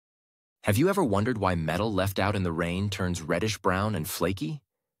Have you ever wondered why metal left out in the rain turns reddish-brown and flaky?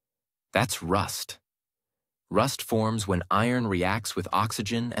 That's rust. Rust forms when iron reacts with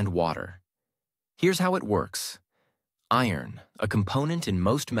oxygen and water. Here's how it works. Iron, a component in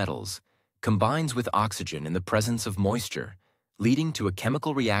most metals, combines with oxygen in the presence of moisture, leading to a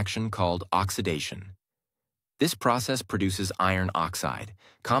chemical reaction called oxidation. This process produces iron oxide,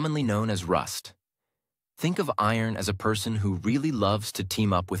 commonly known as rust. Think of iron as a person who really loves to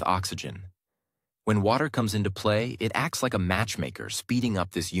team up with oxygen. When water comes into play, it acts like a matchmaker, speeding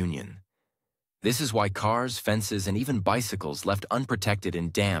up this union. This is why cars, fences, and even bicycles left unprotected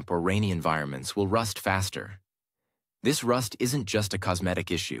in damp or rainy environments will rust faster. This rust isn't just a cosmetic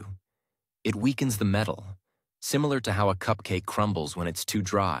issue. It weakens the metal, similar to how a cupcake crumbles when it's too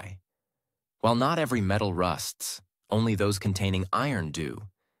dry. While not every metal rusts, only those containing iron do.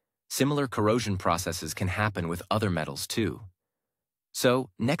 Similar corrosion processes can happen with other metals too. So,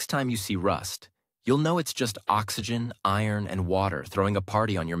 next time you see rust, you'll know it's just oxygen, iron, and water throwing a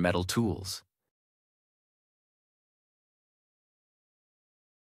party on your metal tools.